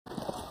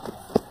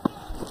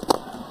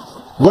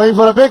Going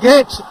for a big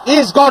hit.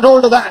 He's got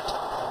hold of that.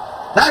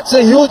 That's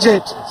a huge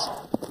hit.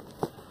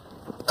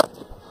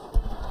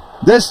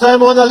 This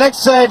time on the leg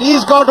side,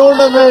 he's got hold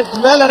of it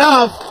well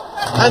enough.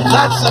 And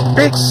that's a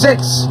big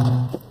six.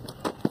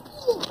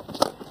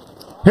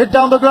 Hit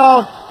down the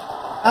ground.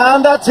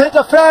 And that's hit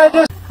a fair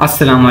distance.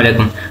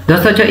 अस्सलाम-ओ-अलैकुम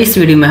दोस्तों, इस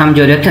video में हम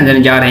जो reaction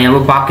देने जा रहे हैं वो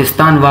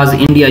पाकिस्तान वाज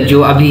इंडिया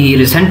जो अभी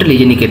रिसेंटली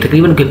यानी कि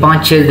तकरीबन के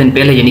 5-6 दिन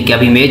पहले यानी कि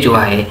अभी मैच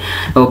हुआ है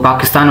वो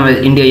पाकिस्तान वाज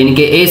इंडिया यानी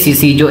कि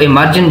ACC जो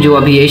इमर्जन जो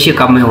अभी एशिया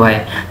कप में हुआ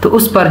है, तो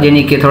उस पर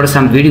यानी कि थोड़ा सा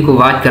हम वीडियो को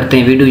वॉच करते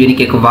हैं। वीडियो यानी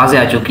कि एक वाज़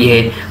आ चुकी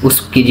है,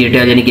 उसकी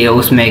डिटेल यानी कि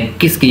उसमें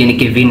किसकी यानी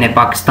कि विन है,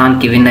 पाकिस्तान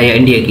की विन है या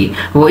इंडिया की,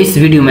 वो इस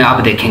वीडियो में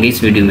आप देखेंगे।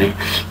 इस वीडियो में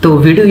तो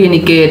वीडियो यानी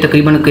कि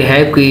तकरीबन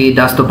है कि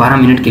 10-12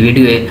 मिनट की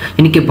वीडियो है,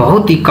 यानी कि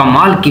बहुत ही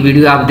कमाल की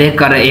वीडियो। आप देख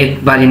कर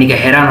एक बार यानी कि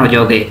हैरान हो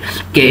जाओगे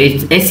कि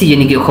ऐसी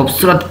यानी कि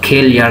खूबसूरत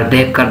खेल यार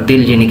देखकर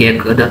दिल यानी कि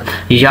एक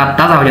याद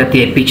ताज़ा हो जाती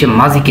है पीछे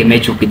माजी के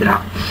मैचों की तरह।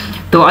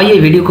 तो आइए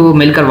वीडियो को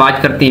मिलकर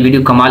वॉच करते हैं।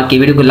 वीडियो कमाल की,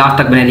 वीडियो को लास्ट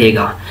तक बने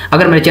रहिएगा।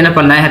 अगर मेरे चैनल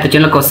पर नए हैं तो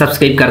चैनल को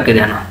सब्सक्राइब करके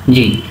देना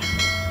जी।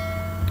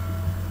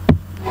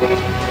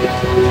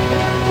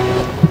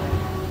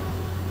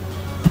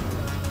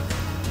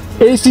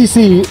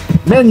 ACC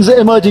Men's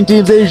Emerging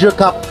Teams Asia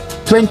Cup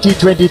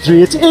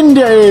 2023. It's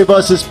India A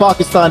versus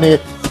Pakistan A.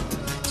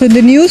 So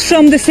the news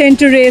from the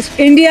centre is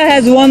India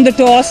has won the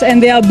toss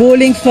and they are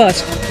bowling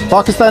first.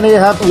 Pakistan A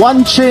have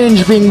one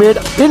change being made.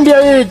 India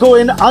A go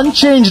in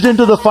unchanged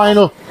into the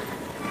final.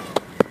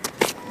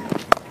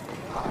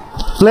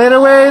 Played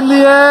away in the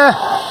air.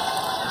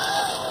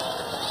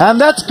 And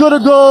that's going to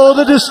go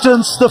the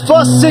distance. The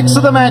first 6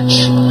 of the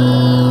match.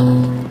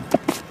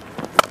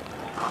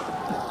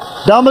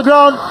 Down the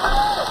ground.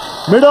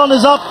 Mid-on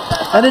is up.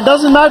 And it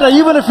doesn't matter.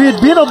 Even if he had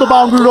been on the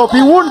boundary rope,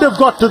 he wouldn't have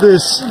got to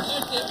this.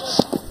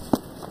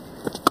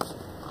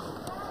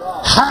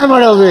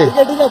 Hammered away.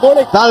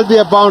 That'll be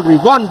a boundary.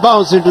 One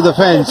bounce into the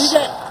fence.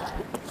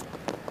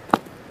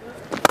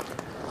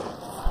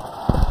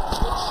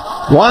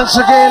 Once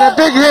again, a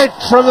big hit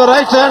from the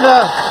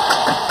right-hander.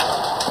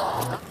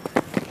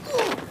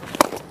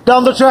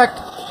 Down the track.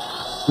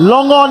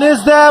 Long on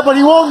is there, but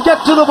he won't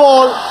get to the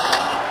ball.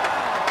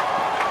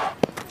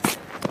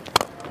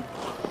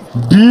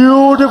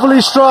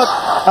 Beautifully struck.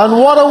 And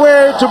what a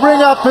way to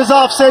bring up his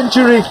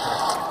half-century.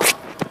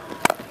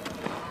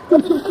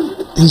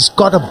 He's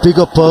got a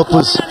bigger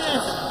purpose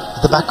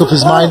at the back of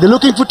his mind. They're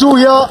looking for 2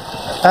 here.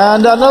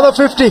 And another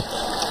 50.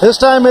 This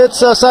time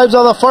it's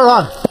Saibzada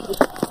Farhan.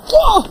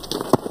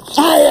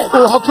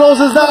 Oh, how close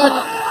is that?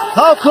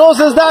 How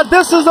close is that?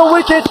 This is the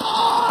wicket.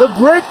 The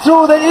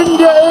breakthrough that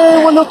India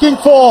A were looking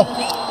for.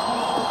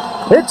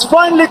 It's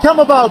finally come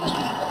about.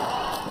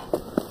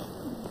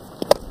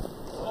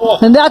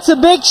 And that's a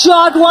big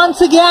shot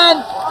once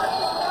again.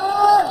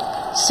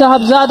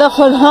 Saibzada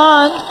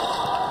Farhan.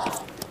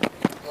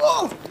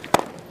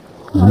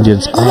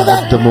 Indians are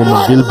at the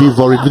moment will be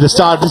worried with the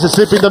start. This is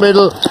slip in the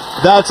middle.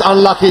 That's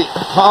unlucky.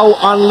 How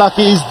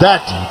unlucky is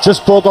that?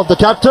 Just spoke of the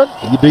captain.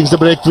 He brings the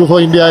breakthrough for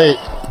India A.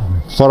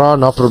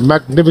 Farhan, after a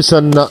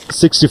magnificent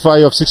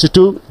 65 of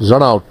 62, is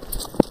run out.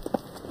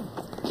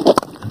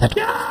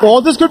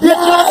 Oh, this could be a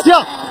chance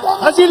here.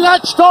 Has he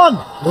latched on?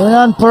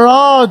 And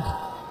Parag.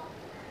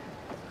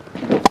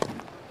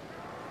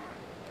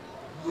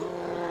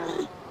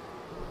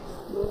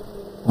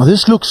 Oh,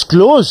 this looks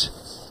close.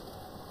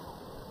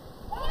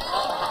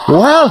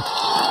 Well,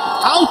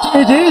 out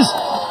it is.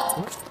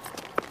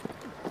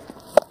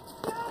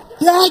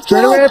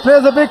 Straight away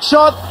plays a big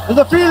shot in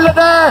the field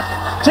there.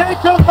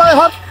 Taken by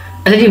Hunt.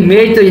 अच्छा जी,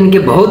 match तो इनके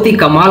बहुत ही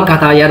कमाल का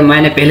था यार,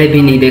 मैंने पहले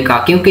भी नहीं देखा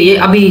क्योंकि ये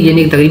अभी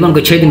यानी तकरीबन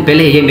कुछ 6 दिन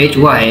पहले ये मैच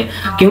हुआ है,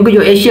 क्योंकि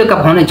जो एशिया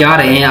कप होने जा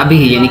रहे हैं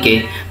अभी यानी कि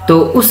तो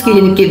उसकी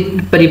यानी कि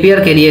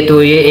प्रिपेयर के लिए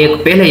तो ये एक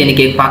पहले यानी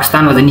कि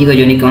पाकिस्तान और इंडिया का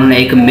यानी कि उन्होंने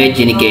एक मैच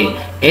यानी कि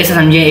ऐसा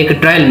समझे एक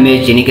ट्रायल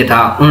मैच यानी कि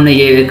था, उन्होंने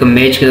ये एक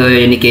मैच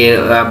यानी कि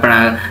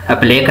अपना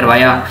प्ले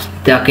करवाया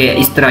ताकि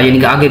इस तरह यानी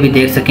कि आगे भी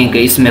देख सकें कि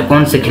इसमें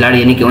कौन से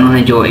खिलाड़ी यानी कि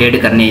उन्होंने जो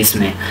ऐड करने हैं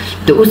इसमें।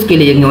 तो उसके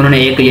लिए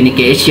उन्होंने एक यानी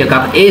कि एशिया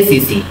कप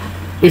ACC,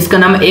 इसका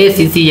नाम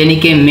ACC यानी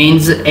कि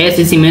मीन्स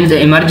ACC मीन्स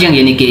इमर्जिंग,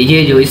 यानी कि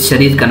ये जो इस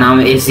शरीर का नाम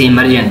है ACC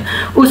इमर्जिंग,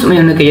 उसमें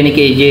उन्होंने यानी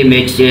कि ये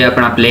मैच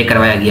अपना प्ले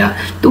करवाया गया।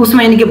 तो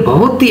उसमें यानी कि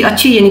बहुत ही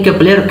अच्छी यानी कि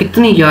प्लेयर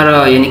कितनी यार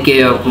यानी कि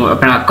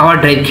अपना कवर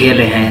ड्राइव खेल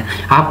रहे हैं,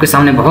 आपके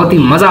सामने बहुत ही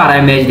मज़ा आ रहा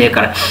है मैच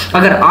देखकर।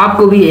 अगर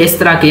आपको भी इस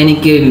तरह के यानी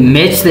कि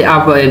मैच से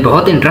आप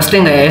बहुत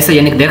इंटरेस्टिंग है ऐसे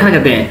यानी कि देखना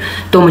चाहते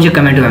हैं तो मुझे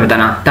कमेंट में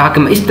बताना, ताकि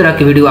मैं इस तरह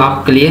की वीडियो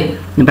आपके लिए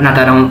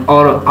बनाता रहूं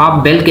और आप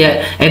बेल के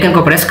आइकन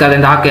को प्रेस कर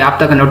दें ताकि आप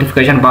तक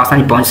नोटिफिकेशन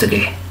आसानी पहुंच सके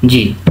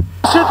जी।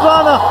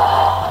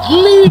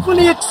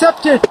 Gleefully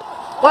accepted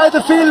by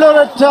the fielder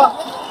at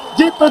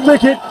deep mid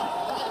wicket.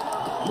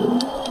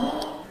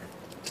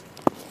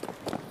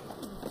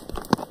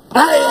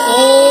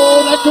 Oh,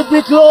 that could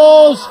be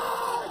close,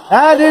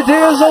 and it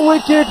is a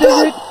wicket.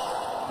 It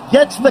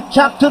gets the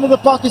captain of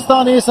the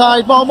Pakistani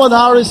side, Mohammad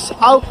Haris,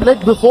 out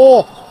leg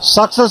before.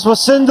 Success for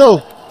Sindhu.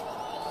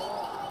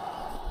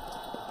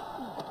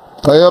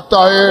 Tayyab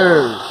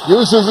Tahir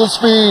uses his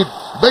speed.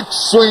 Big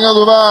swing of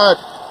the bat.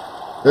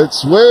 It's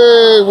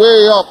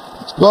way up.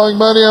 It's going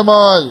many a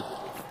mile.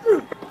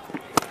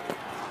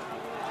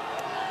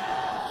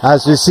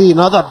 As we see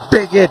another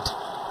big hit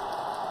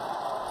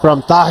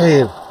from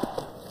Tahir.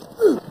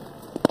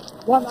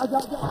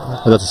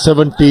 That's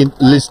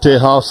 17th list a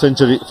half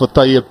century for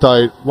Tayyib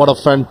Tahir. What a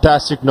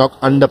fantastic knock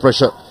under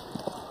pressure.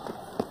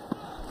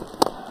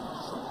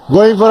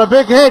 Going for a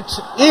big hit.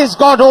 He's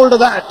got hold of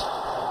that.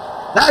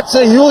 That's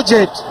a huge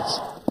hit.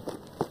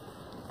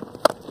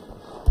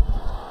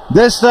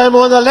 This time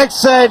on the leg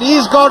side,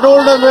 he's got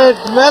hold of it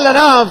well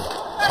enough.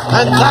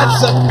 And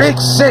that's a big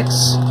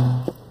 6.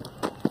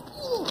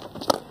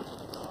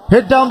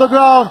 Hit down the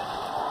ground.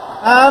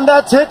 And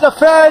that's hit a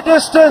fair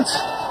distance.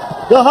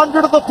 The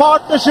 100 of the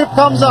partnership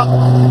comes up.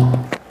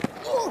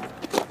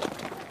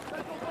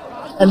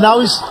 And now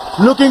he's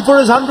looking for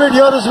his 100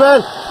 here as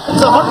well.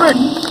 It's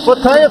 100 for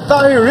Tayyib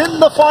Tahir in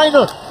the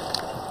final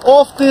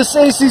of this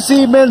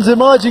ACC Men's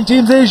Emerging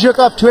Teams Asia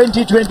Cup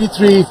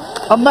 2023.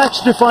 A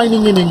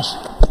match-defining innings.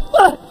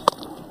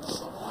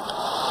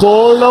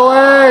 Pulled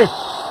away.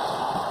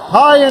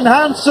 High and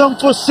handsome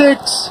for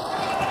 6.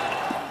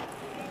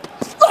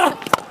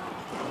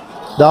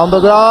 Down the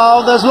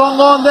ground, there's long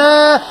on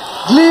there.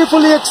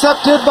 Gleefully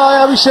accepted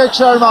by Abhishek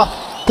Sharma.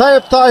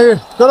 Tayyib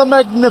Tahir got a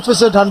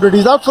magnificent 100.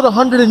 He's out for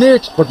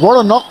 108, but what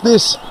a knock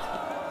this.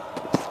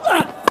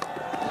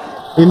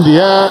 In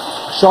the air,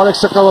 short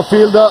extra cover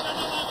fielder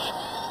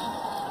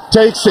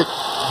takes it.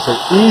 It's an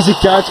easy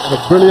catch and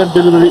a brilliant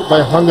delivery by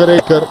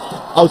Hungarekar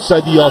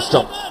outside the off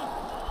stump.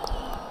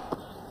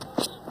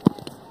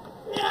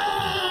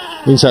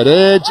 Inside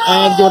edge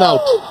and given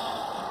out.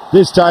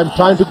 This time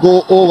trying to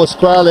go over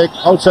square leg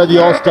outside the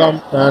off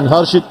stump, and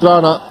Harshit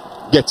Rana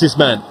gets his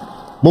man.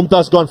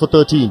 Mumtaz gone for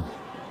 13.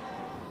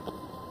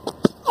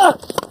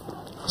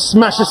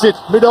 Smashes it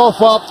mid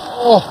off up.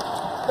 Oh,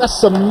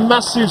 that's a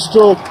massive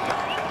stroke.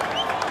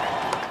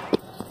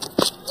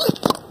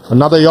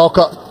 Another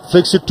Yorker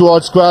flicks it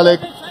towards square leg.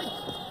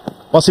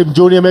 Wasim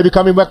Jr. may be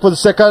coming back for the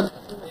second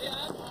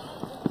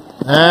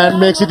and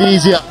makes it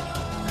easier.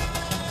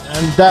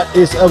 And that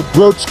is a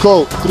good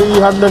score.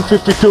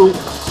 352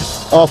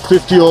 of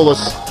 50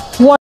 overs.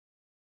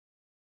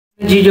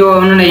 जी जो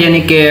उन्होंने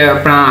यानी कि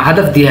अपना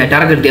हदफ दिया है,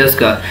 target दिया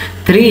उसका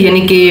 3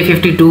 यानी कि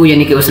 52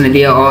 यानी कि उसने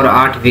दिया, और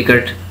 8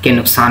 विकेट के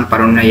नुकसान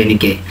पर उन्होंने यानी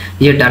कि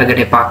ये टारगेट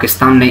है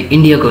पाकिस्तान ने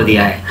इंडिया को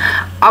दिया है।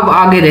 अब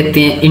आगे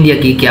देखते हैं इंडिया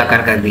की क्या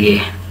कर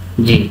दिए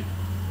जी।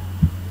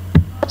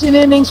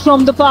 Innings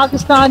from the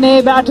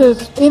Pakistani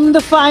batters in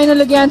the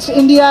final against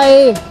India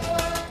A.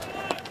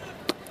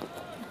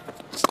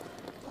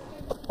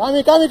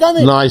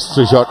 Nice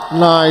shot,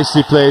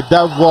 nicely played.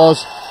 That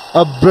was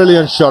a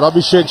brilliant shot.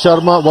 Abhishek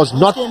Sharma was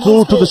not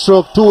true to the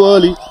stroke too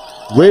early,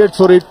 waited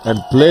for it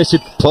and placed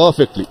it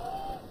perfectly.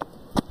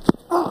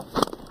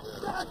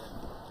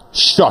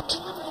 Shot.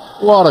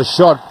 What a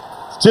shot.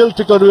 Still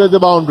tickled with the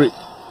boundary.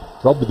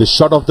 Probably the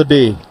shot of the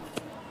day.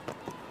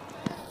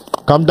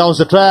 Come down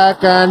the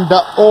track and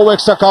over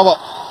extra cover.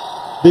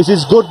 This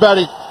is good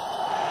batting.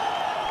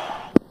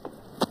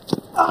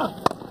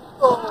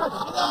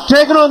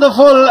 Taken on the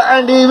full,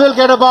 and he will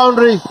get a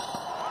boundary.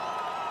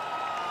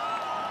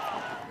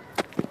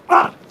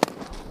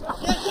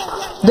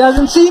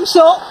 Doesn't seem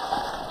so.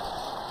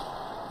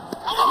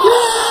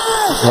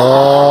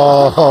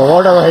 Oh,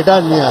 what have I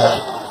done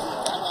here?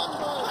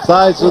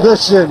 Sai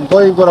Sudarshan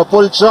going for a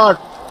pull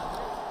shot.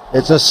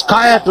 It's a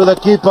skyer to the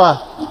keeper.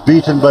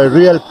 Beaten by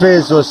real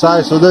pace was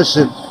Sai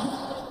Sudarshan.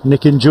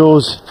 Nick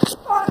Joes.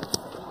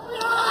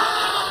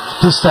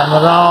 This time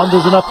around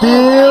there's an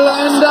appeal,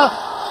 and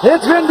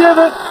it's been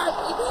given.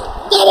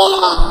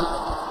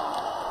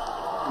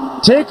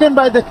 Taken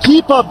by the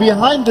keeper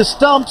behind the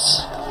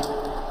stumps.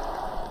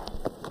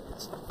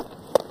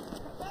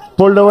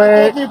 Pulled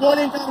away,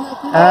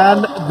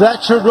 and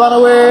that should run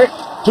away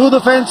to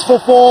the fence for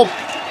 4.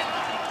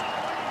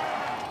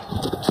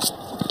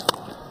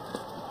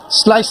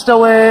 Sliced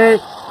away,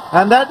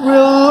 and that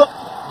will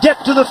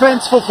get to the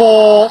fence for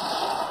 4.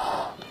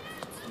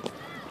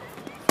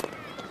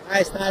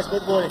 Nice,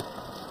 good bowling.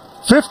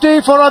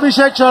 50 for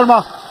Abhishek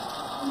Sharma.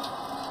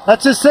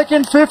 That's his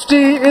second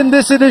 50 in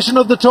this edition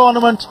of the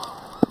tournament.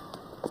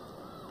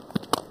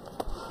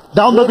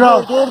 Down the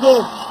ground.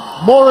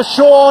 More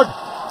assured.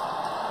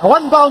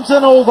 One bounce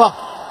and over.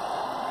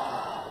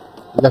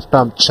 Left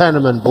arm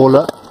Chinaman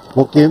bowler,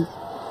 hook him.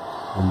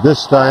 And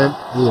this time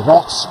he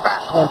rocks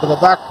back onto the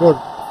back foot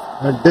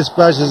and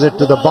dispatches it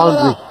to the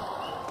boundary.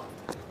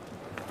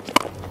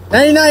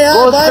 Goes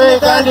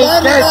big and he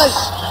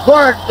gets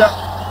good.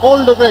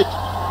 Hold of it.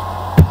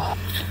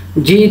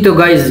 जी तो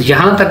guys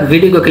यहाँ तक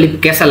video का clip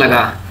कैसा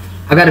लगा?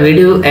 अगर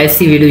video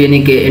ऐसी video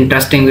यानी कि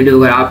इंटरेस्टिंग वीडियो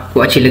अगर आपको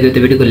अच्छी लगे तो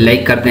वीडियो को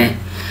लाइक कर दें।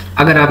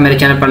 अगर आप मेरे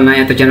चैनल पर नए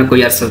हैं तो चैनल को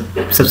यार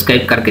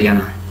सब्सक्राइब करके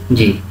जाना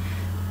जी।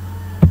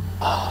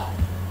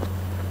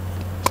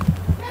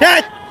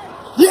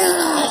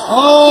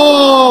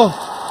 Oh,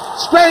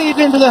 straight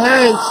into the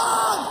hands.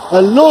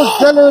 A loose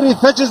delivery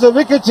fetches the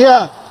wicket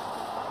here.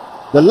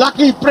 The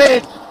lucky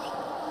break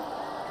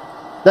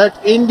that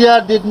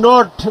India did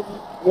not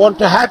want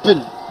to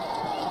happen.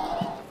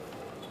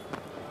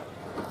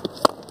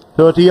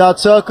 30-yard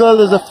circle,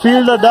 there's a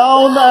fielder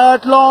down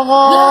at long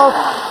off.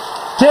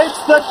 takes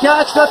the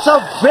catch. That's a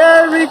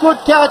very good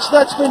catch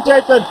that's been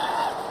taken.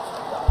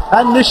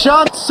 And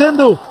Nishant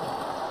Sindhu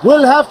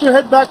will have to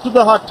head back to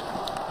the hut.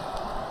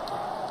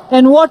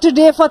 And what a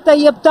day for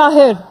Tayyab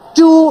Tahir.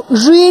 2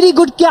 really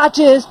good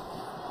catches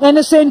and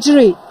a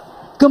century.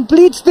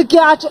 Completes the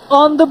catch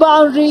on the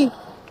boundary.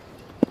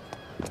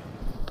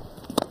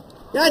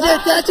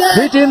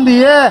 Hit in the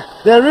air.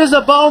 There is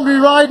a boundary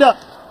rider.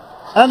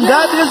 And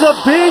that is a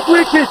big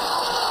wicket.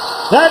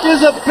 That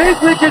is a big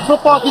wicket for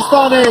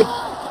Pakistan A.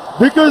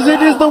 Because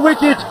it is the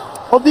wicket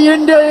of the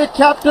India A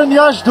captain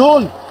Yash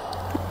Dhol.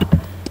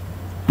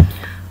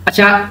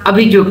 अच्छा,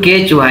 अभी जो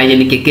catch हुआ है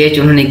यानी कि catch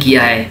उन्होंने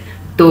किया है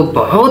तो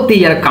बहुत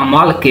ही यार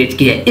कमाल कैच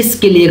किया है।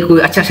 इसके लिए कोई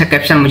अच्छा सा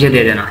कैप्शन मुझे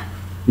दे देना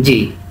है जी।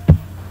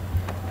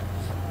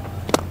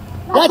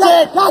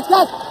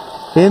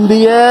 In the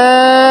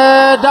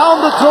air,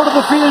 down the throat of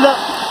the fielder,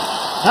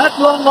 at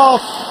long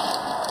off,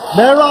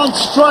 Mehran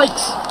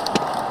strikes,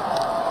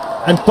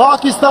 and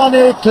Pakistan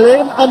A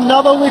claim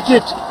another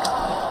wicket.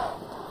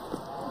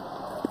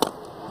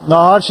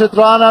 Now Harshit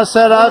Rana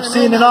said, "I've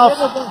seen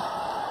enough,"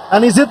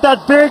 and he's hit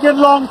that big and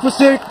long for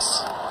 6.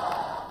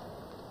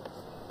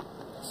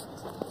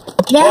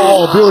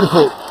 Oh,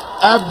 beautiful.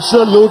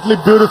 Absolutely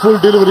beautiful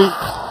delivery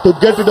to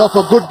get it off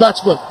a good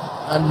batsman.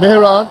 And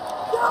Mehran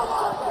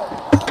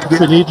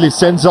neatly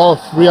sends off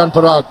Riyan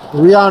Parag.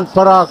 Riyan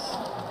Parag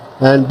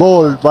and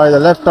bowled by the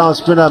left-arm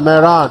spinner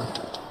Mehran.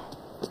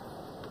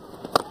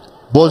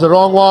 Bowls the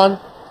wrong one,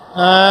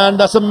 and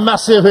that's a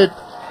massive hit.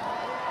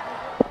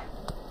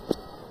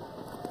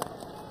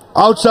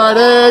 Outside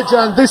edge,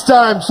 and this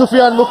time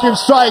Sufyan Mukim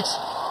strikes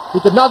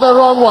with another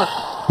wrong one.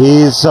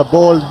 He's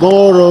bowled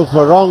more of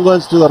wrong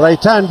ones to the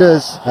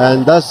right-handers,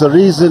 and that's the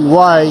reason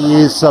why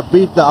he's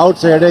beat the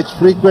outside edge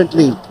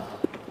frequently.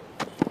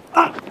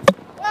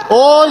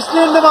 Oh, he's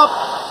cleaned him up.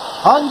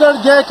 Hunger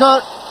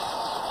Gekar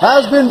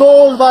has been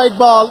bowled by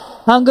Iqbal.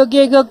 Hunger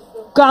Gekar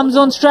comes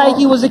on strike.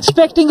 He was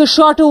expecting a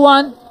shorter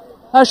one.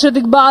 Arshad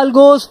Iqbal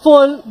goes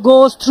full,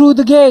 goes through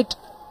the gate.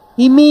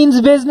 He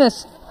means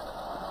business.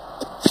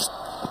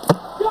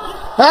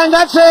 And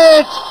that's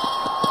it!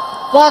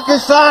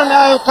 Pakistan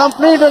have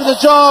completed the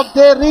job.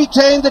 They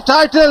retain the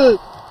title.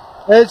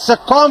 It's a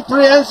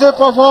comprehensive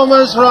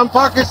performance from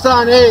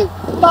Pakistan A.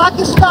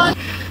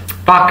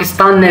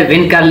 Pakistan ने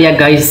win कर लिया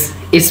guys.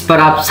 इस पर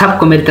आप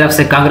सबको मेरी तरफ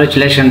से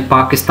कांग्रेचुलेशन।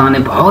 पाकिस्तान ने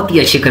बहुत ही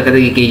अच्छी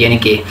कारकर्दगी की, यानी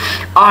कि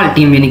ऑल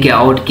टीम यानी कि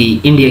आउट की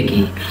इंडिया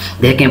की।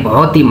 देखें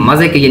बहुत ही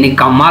मज़े के यानी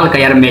कमाल का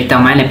यार मैच था।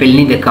 मैंने पहले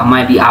नहीं देखा,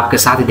 मैं भी आपके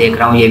साथ ही देख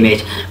रहा हूँ। ये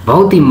मैच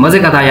बहुत ही मज़े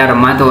का था यार।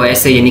 मैं तो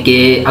ऐसे यानी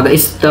कि अगर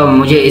तो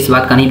मुझे इस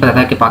बात का नहीं पता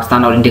था कि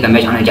पाकिस्तान और इंडिया का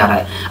मैच होने जा रहा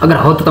है। अगर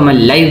होता तो मैं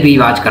लाइव भी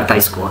वॉच करता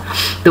इसको।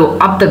 तो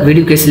अब तक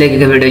वीडियो कैसी लगी?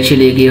 अगर वीडियो अच्छी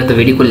लगी हो तो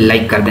वीडियो को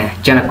लाइक कर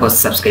दें, चैनल को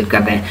सब्सक्राइब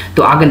कर दें।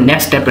 तो आगे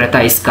नेक्स्ट स्टेप रहता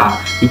है इसका,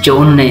 जो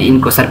उन्होंने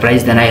इनको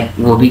सरप्राइज़ देना है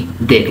वो भी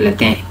देख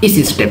लेते हैं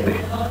इसी स्टेप पे।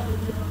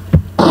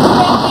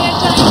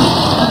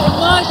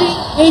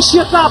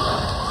 Asia Cup,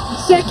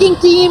 second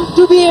team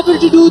to be able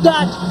to do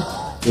that.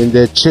 In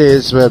their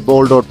chase were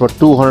bowled out for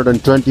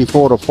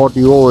 224 or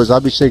 40 overs.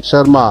 Abhishek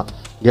Sharma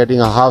getting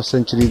a half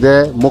century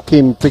there.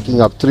 Mukim picking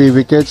up 3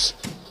 wickets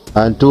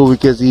and 2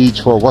 wickets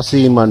each for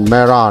Wasim and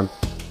Mehran.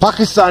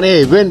 Pakistan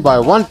A win by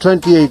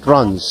 128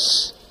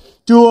 runs.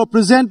 To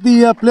present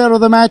the player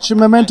of the match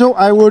memento,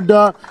 I would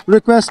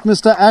request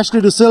Mr. Ashley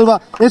De Silva.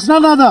 It's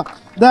none other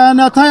than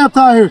Tayyab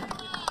Tahir.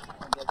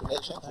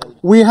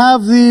 We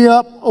have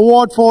the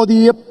award for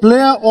the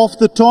player of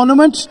the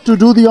tournament. To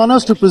do the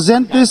honors to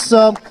present this,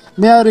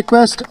 may I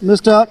request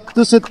Mr.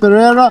 Tusit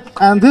Pereira,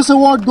 and this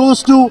award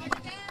goes to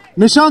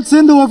Nishant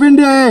Sindhu of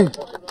India A.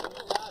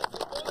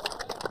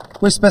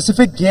 कोई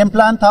specific game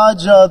plan था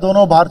आज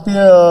दोनों भारतीय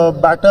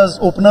batters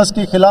openers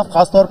के खिलाफ,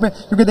 खास तौर पे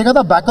क्योंकि देखा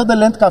था बैक ऑफ द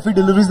लेंथ काफी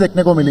डिलीवरीज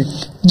देखने को मिली?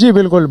 जी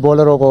बिल्कुल,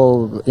 बॉलरों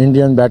को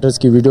इंडियन बैटर्स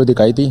की वीडियो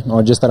दिखाई थी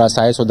और जिस तरह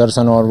साई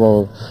सुदर्शन और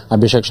वो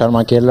अभिषेक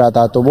शर्मा खेल रहा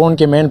था तो वो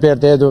उनके मेन प्लेयर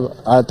थे। तो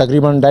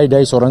तकरीबन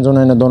 250 रन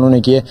उन्होंने दोनों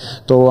ने किए।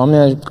 तो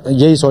हमने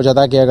यही सोचा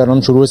था कि अगर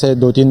हम शुरू से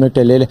 2-3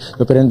 विकेट ले लें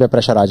तो फिर इन पे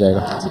प्रेशर आ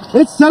जाएगा।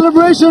 It's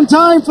celebration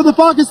time for the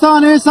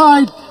Pakistan A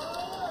side.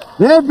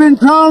 They've been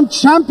crowned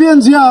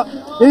champions here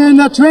in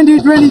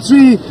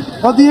 2023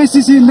 of the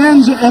ACC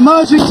Men's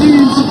Emerging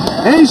Teams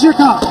Asia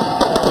Cup.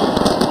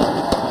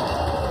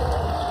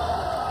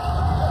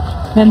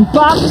 And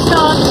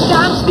Pakistan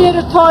stamps their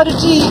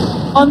authority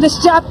on this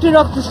chapter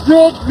of this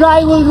great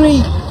rivalry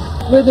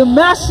with a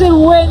massive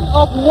win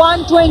of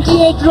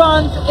 128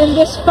 runs in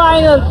this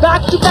final.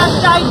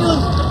 Back-to-back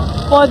titles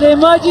for the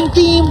emerging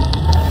team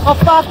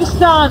of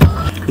Pakistan.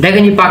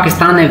 देखें जी,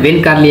 पाकिस्तान ने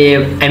win कर लिए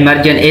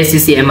एमरजन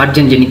ACC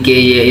एमरजन जिनके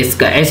ये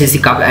इसका ACC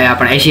cup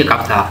अपना Asia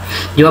cup था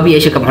जो अभी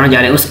एशिया कप होने जा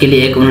रहे हैं, उसके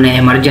लिए एक उन्होंने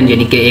एमरजन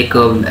यानी कि एक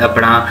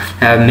अपना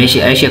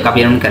एशिया कप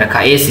उनका रखा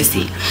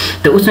ACC।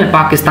 तो उसमें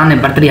पाकिस्तान ने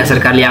बर्तरी हासिल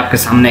कर लिया। आपके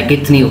सामने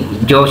कितनी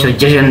जोश और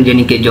जश्न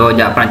यानी कि जो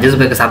अपना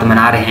जज्बे के साथ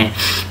मना रहे हैं,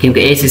 क्योंकि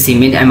ACC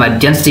mean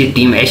emergency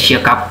team Asia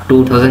cup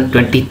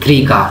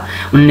 2023 का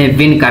उन्होंने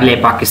विन कर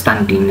लिया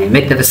पाकिस्तान टीम ने।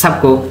 मेरी तरफ से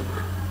सबको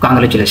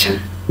कांग्रेचुलेशन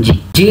जी।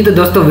 तो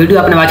दोस्तों वीडियो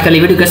आपने वॉच कर ली।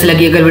 वीडियो कैसे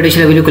लगी? अगर वीडियो अच्छी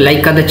लगी वीडियो को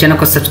लाइक कर दें, चैनल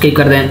को सब्सक्राइब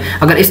कर दें।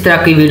 अगर इस तरह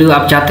की वीडियो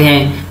आप चाहते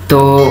हैं तो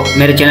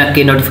मेरे चैनल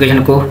की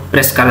नोटिफिकेशन को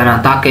प्रेस कर देना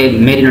ताकि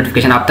मेरी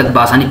नोटिफिकेशन आप तक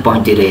बआसानी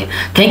पहुंचती रहे।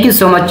 Thank you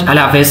so much.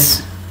 अल्लाह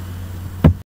हाफिज़।